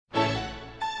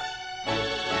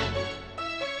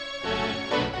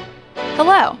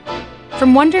Hello!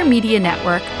 From Wonder Media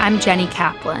Network, I'm Jenny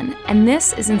Kaplan, and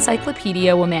this is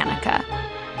Encyclopedia Womanica.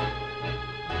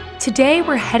 Today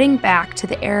we're heading back to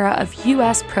the era of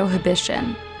U.S.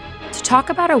 prohibition to talk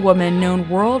about a woman known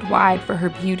worldwide for her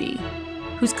beauty,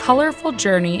 whose colorful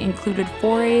journey included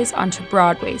forays onto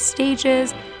Broadway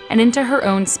stages and into her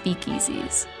own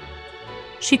speakeasies.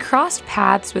 She crossed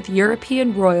paths with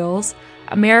European royals,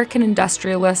 American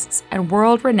industrialists, and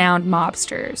world-renowned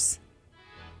mobsters.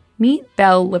 Meet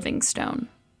Belle Livingstone.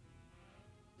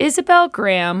 Isabel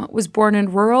Graham was born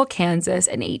in rural Kansas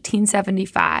in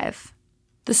 1875.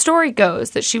 The story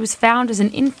goes that she was found as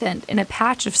an infant in a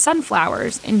patch of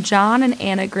sunflowers in John and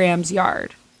Anna Graham's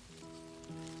yard.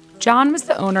 John was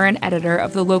the owner and editor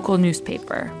of the local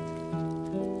newspaper.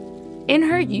 In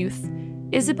her youth,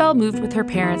 Isabel moved with her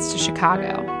parents to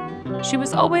Chicago. She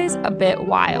was always a bit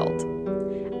wild.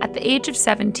 At the age of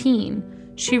 17,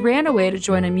 she ran away to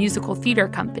join a musical theater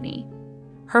company.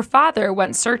 Her father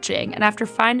went searching and after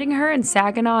finding her in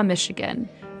Saginaw, Michigan,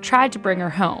 tried to bring her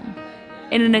home.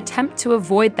 In an attempt to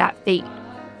avoid that fate,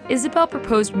 Isabel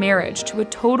proposed marriage to a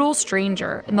total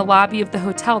stranger in the lobby of the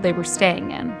hotel they were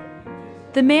staying in.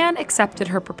 The man accepted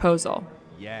her proposal.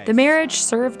 Yes. The marriage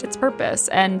served its purpose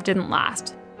and didn't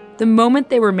last. The moment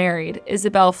they were married,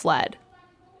 Isabel fled.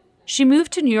 She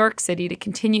moved to New York City to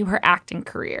continue her acting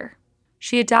career.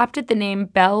 She adopted the name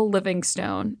Belle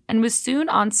Livingstone and was soon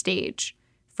on stage,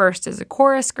 first as a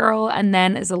chorus girl and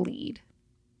then as a lead.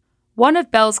 One of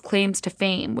Belle's claims to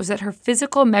fame was that her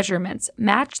physical measurements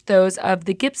matched those of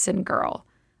the Gibson Girl,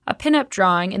 a pinup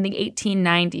drawing in the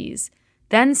 1890s,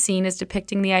 then seen as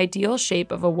depicting the ideal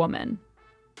shape of a woman.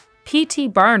 P.T.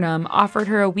 Barnum offered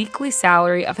her a weekly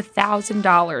salary of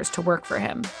 $1,000 to work for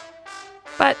him.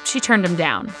 But she turned him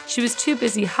down. She was too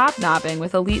busy hobnobbing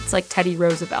with elites like Teddy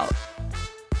Roosevelt.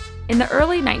 In the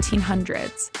early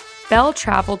 1900s, Belle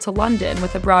traveled to London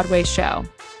with a Broadway show.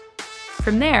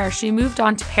 From there, she moved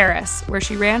on to Paris, where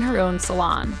she ran her own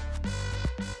salon.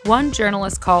 One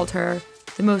journalist called her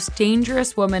the most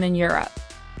dangerous woman in Europe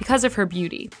because of her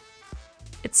beauty.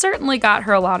 It certainly got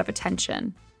her a lot of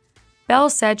attention. Belle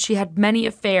said she had many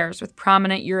affairs with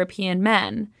prominent European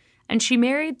men, and she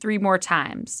married 3 more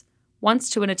times, once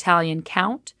to an Italian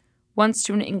count, once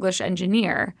to an English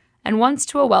engineer, and once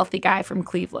to a wealthy guy from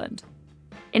Cleveland.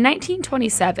 In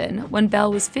 1927, when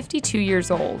Belle was 52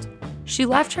 years old, she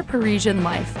left her Parisian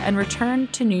life and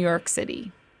returned to New York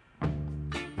City.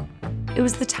 It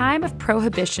was the time of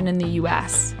prohibition in the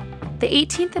U.S. The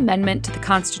 18th Amendment to the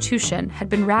Constitution had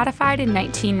been ratified in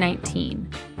 1919,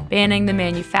 banning the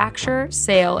manufacture,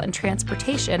 sale, and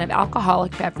transportation of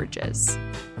alcoholic beverages.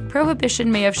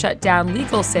 Prohibition may have shut down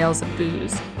legal sales of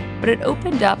booze, but it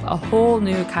opened up a whole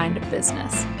new kind of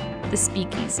business, the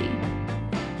speakeasy.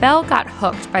 Belle got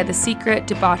hooked by the secret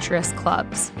debaucherous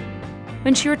clubs.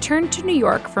 When she returned to New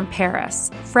York from Paris,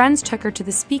 friends took her to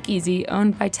the speakeasy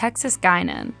owned by Texas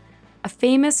Guinan, a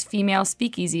famous female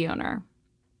speakeasy owner.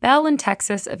 Belle and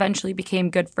Texas eventually became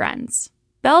good friends.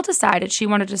 Belle decided she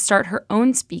wanted to start her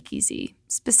own speakeasy,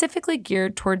 specifically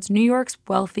geared towards New York's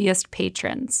wealthiest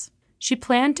patrons. She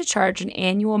planned to charge an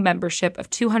annual membership of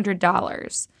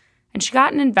 $200, and she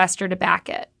got an investor to back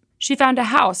it. She found a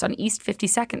house on East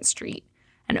 52nd Street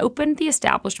and opened the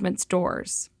establishment's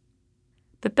doors.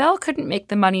 But Belle couldn't make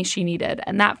the money she needed,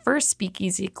 and that first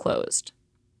speakeasy closed.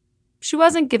 She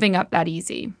wasn't giving up that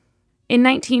easy. In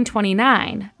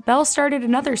 1929, Belle started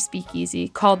another speakeasy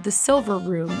called the Silver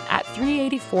Room at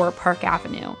 384 Park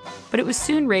Avenue, but it was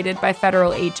soon raided by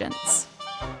federal agents.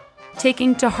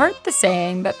 Taking to heart the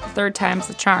saying that the third time's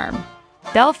the charm,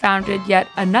 Belle founded yet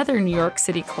another New York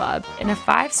City club in a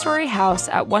 5-story house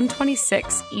at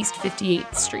 126 East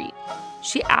 58th Street.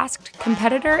 She asked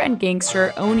competitor and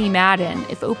gangster Owney Madden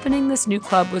if opening this new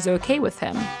club was okay with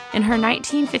him. In her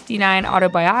 1959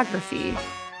 autobiography,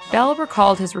 Belle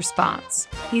recalled his response.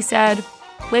 He said,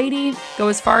 "Lady, go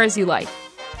as far as you like."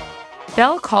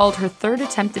 Belle called her third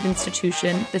attempted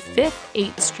institution the 5th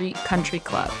 8th Street Country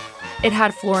Club. It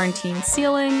had Florentine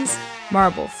ceilings,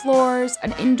 marble floors,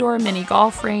 an indoor mini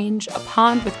golf range, a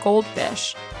pond with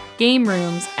goldfish, game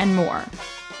rooms, and more.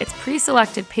 Its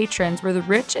pre-selected patrons were the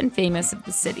rich and famous of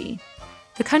the city.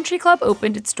 The country club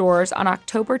opened its doors on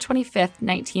October 25,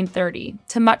 1930,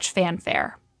 to much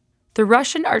fanfare. The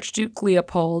Russian Archduke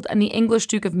Leopold and the English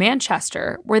Duke of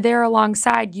Manchester were there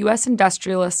alongside U.S.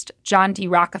 industrialist John D.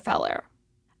 Rockefeller.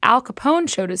 Al Capone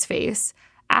showed his face,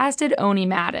 as did Owney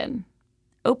Madden.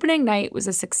 Opening night was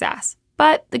a success,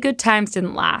 but the good times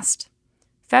didn't last.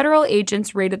 Federal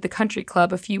agents raided the country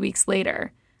club a few weeks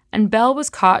later, and Belle was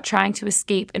caught trying to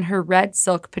escape in her red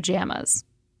silk pajamas.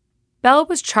 Belle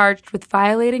was charged with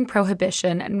violating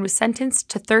prohibition and was sentenced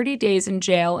to 30 days in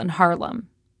jail in Harlem.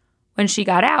 When she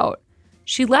got out,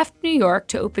 she left New York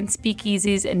to open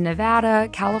speakeasies in Nevada,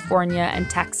 California, and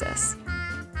Texas.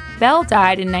 Belle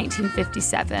died in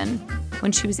 1957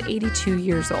 when she was 82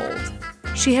 years old.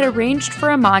 She had arranged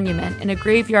for a monument in a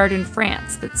graveyard in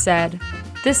France that said,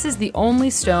 "This is the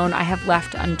only stone I have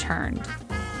left unturned."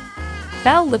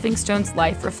 Belle Livingstone's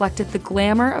life reflected the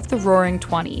glamour of the Roaring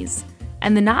 '20s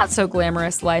and the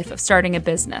not-so-glamorous life of starting a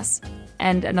business,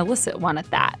 and an illicit one at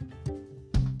that.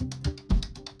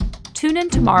 Tune in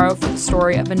tomorrow for the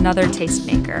story of another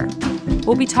tastemaker.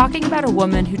 We'll be talking about a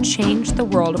woman who changed the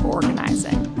world of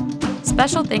organizing.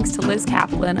 Special thanks to Liz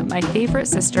Kaplan, my favorite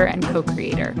sister and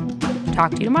co-creator. Talk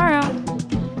to you tomorrow.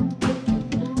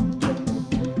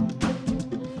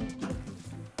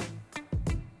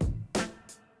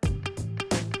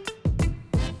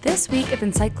 This week of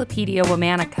Encyclopedia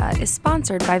Womanica is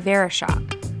sponsored by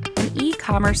Verishop, an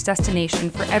e-commerce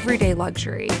destination for everyday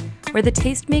luxury, where the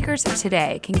tastemakers of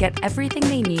today can get everything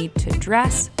they need to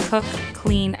dress, cook,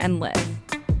 clean, and live.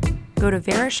 Go to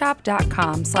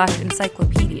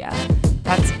verishop.com/encyclopedia.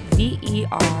 That's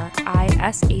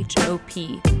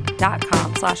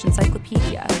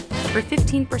VERISHOP.com/encyclopedia for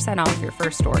 15% off your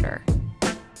first order.